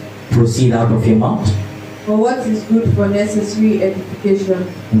words proceed out of your mouth. For what is good for necessary edification,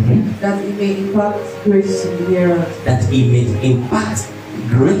 that it may impart grace to the hearers. That it may impart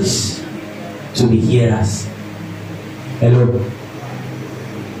grace to the hearers. Hello.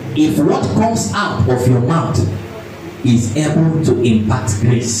 If what comes out of your mouth is able to impart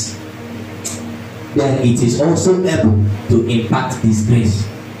grace, then it is also able to impart disgrace.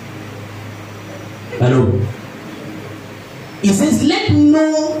 Hello. It says, let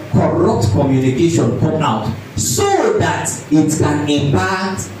no corrupt communication come out so that it can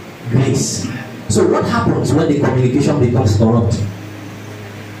impart grace. So what happens when the communication becomes corrupt?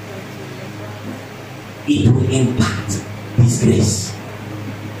 It will impart disgrace.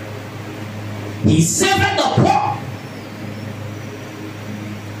 He saved the poor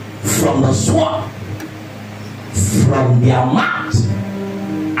from the sword, from their mouth,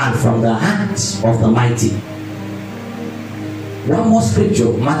 and from the hands of the mighty. One more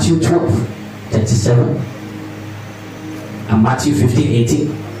scripture, Matthew 12:37 and Matthew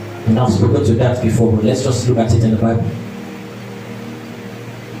 15:18. And I've spoken to that before, but let's just look at it in the Bible.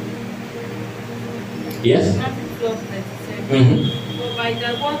 Yes? Matthew 12:37. For by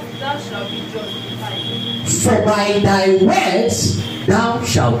thy words thou shalt be justified. For by thy words thou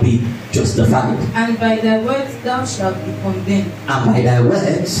shalt be justified. And by thy words thou shalt be condemned. And by thy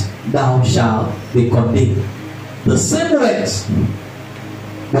words thou shalt be condemned. The same words,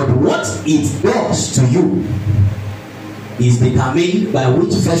 but what it does to you is determined by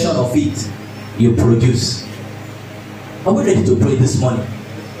which version of it you produce. Are we ready to pray this morning?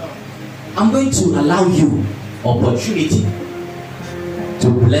 I'm going to allow you opportunity to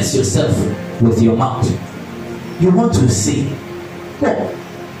bless yourself with your mouth. You want to say, God,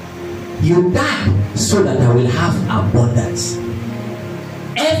 you died so that I will have abundance.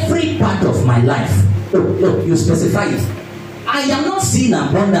 Every part of my life, look, you specify it. I am not seeing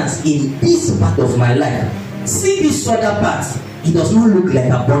abundance in this part of my life. See this other part, it does not look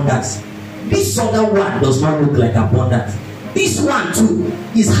like abundance. This other one does not look like abundance. This one too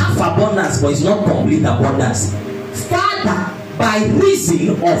is half abundance, but it's not complete abundance. Father, by reason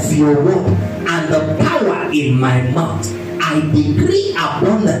of your word and the power in my mouth, I decree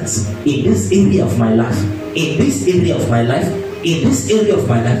abundance in this area of my life, in this area of my life, in this area of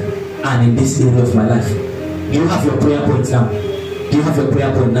my life, and in this area of my life. You have your prayer point now. Do you have your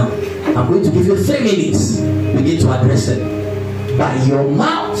prayer point now? I'm going to give you 3 minutes. Begin to address it. By your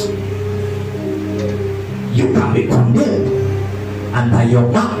mouth, you can be condemned, and by your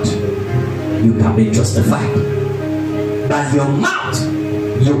mouth, you can be justified. By your mouth,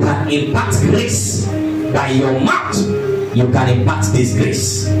 you can impart grace. By your mouth, you can impart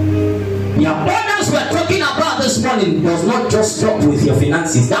disgrace. The abundance we're talking about this morning does not just stop with your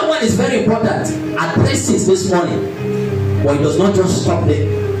finances. That one is very important. Address it this morning. But it does not just stop there.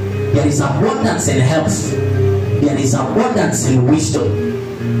 There is abundance in health. There is abundance in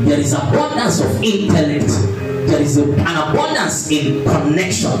wisdom. There is abundance of intellect. There is an abundance in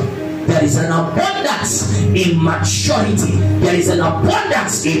connection. There is an abundance in maturity. There is an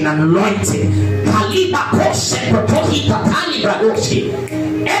abundance in anointing.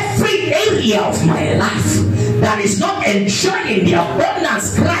 Every area of my life that is not enjoying the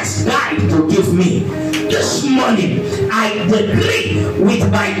abundance Christ died to give me, this morning I decree with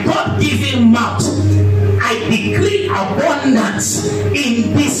my God-given mouth, I decree abundance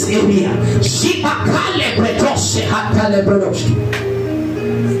in this area.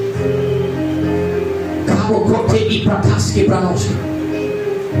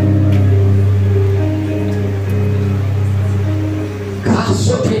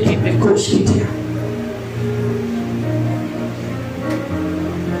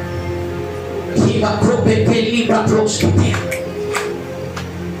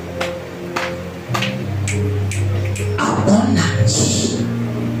 Abundance.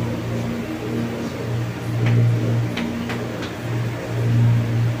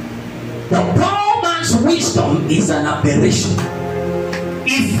 The poor man's wisdom is an aberration.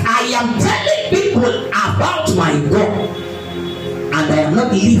 If I am telling people about my God and I am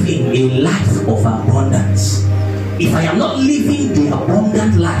not living a life of abundance, if I am not living the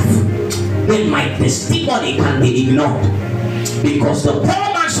abundant life, then my testimony can be ignored, because the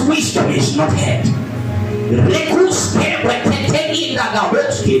poor man's wisdom is not heard.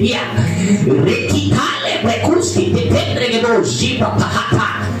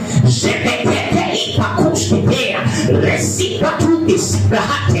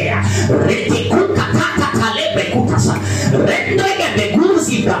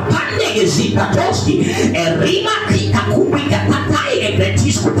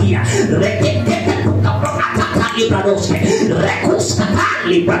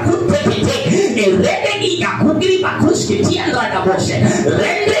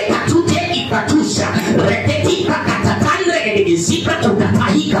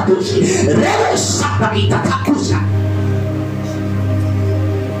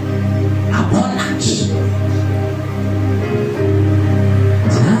 Abundance.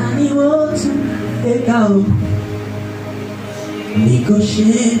 Tani wotu ekao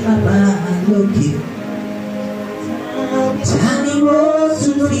nikoshe baba loki. Tani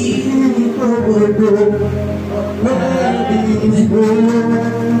wotu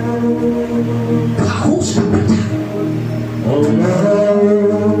kahus kata. Oh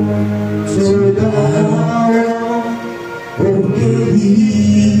Lord, so thou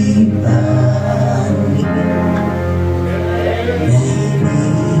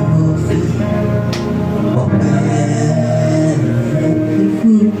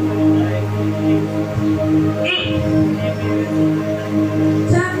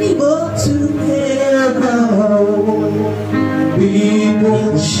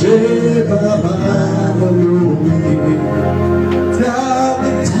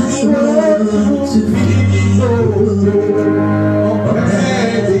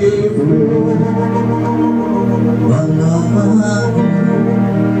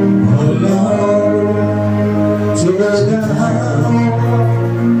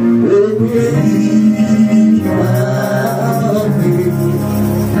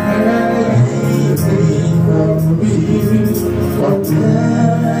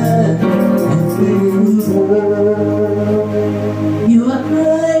you are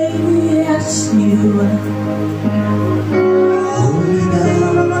great, yes you are. Holy God.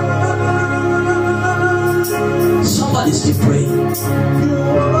 still pray.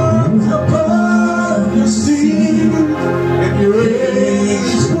 You see, and you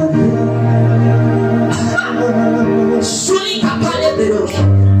raise the Surely Kapale Berosh.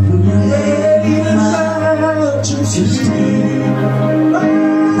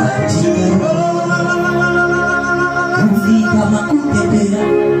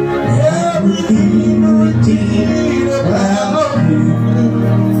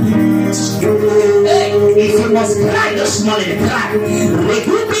 If you must cry this morning, cry.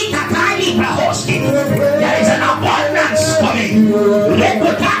 There is an abundance coming.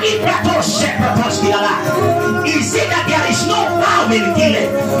 Is it that there is no power in healing?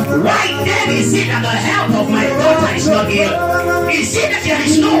 Right then, is it that the health of my daughter is not healed? Is it that there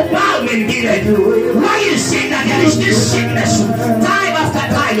is no power in healing? Why is it that there is this sickness time after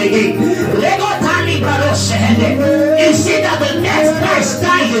time again? Is it that the next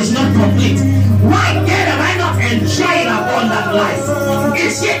lifestyle is not complete? Why then am I not enjoying abundant life?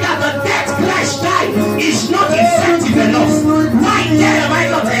 Is it that the death lifestyle is not effective enough? Why then am I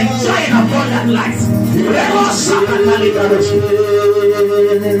not enjoying abundant life? You are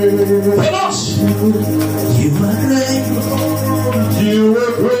great. You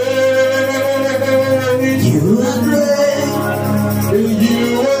are great. You are great. You are great. You are great.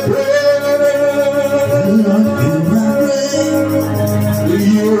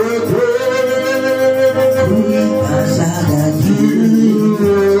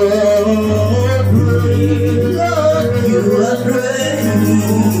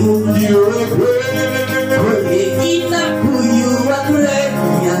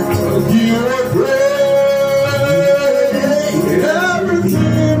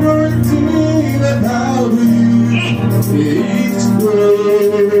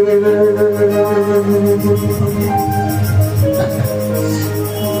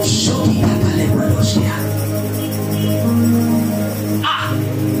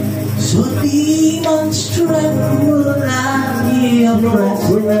 So demons tremble at your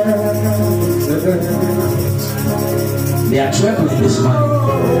presence. They are trembling this morning.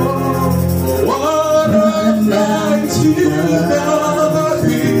 What a mighty God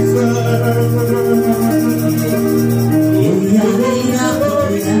we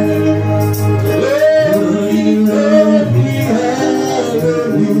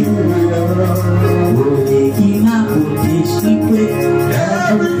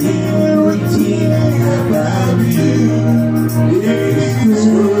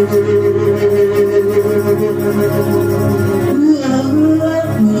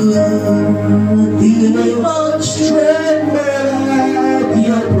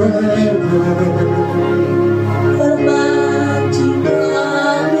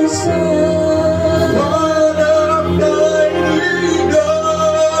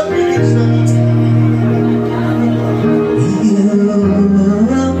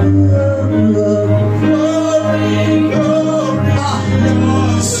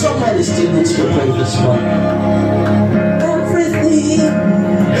Somebody still needs to pray this morning.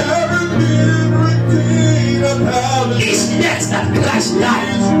 This death that Christ died,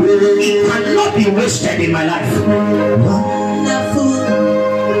 it cannot be wasted in my life. Wonderful,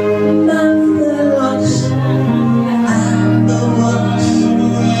 marvelous, and the works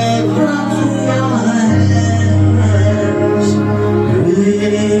of your hands.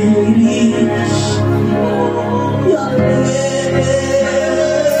 Great is your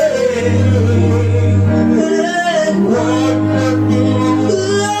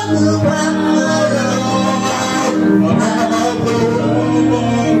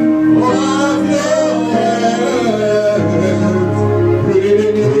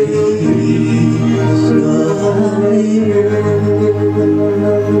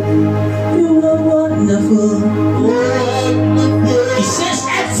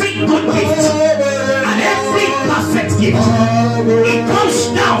it comes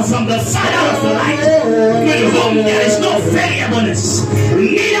down from the Father of light, with whom there is no variableness,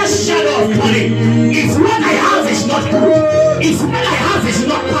 neither shadow of turning. If what I have is not good, if what I have is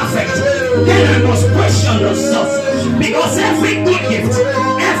not perfect, then I must question myself. Because every good gift,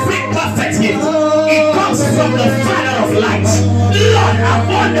 every perfect gift, it comes from the Father of light. Lord,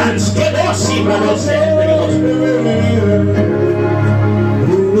 abundance,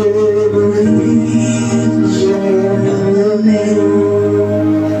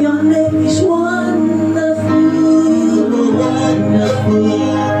 your name is wonderful, wonderful.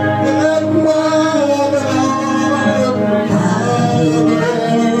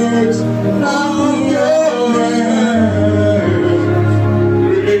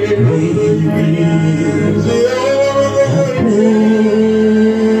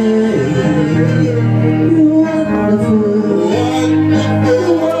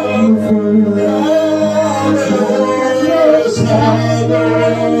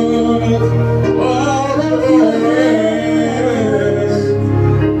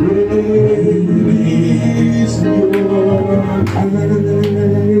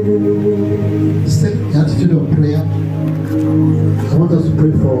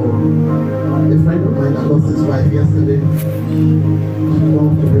 yesterday.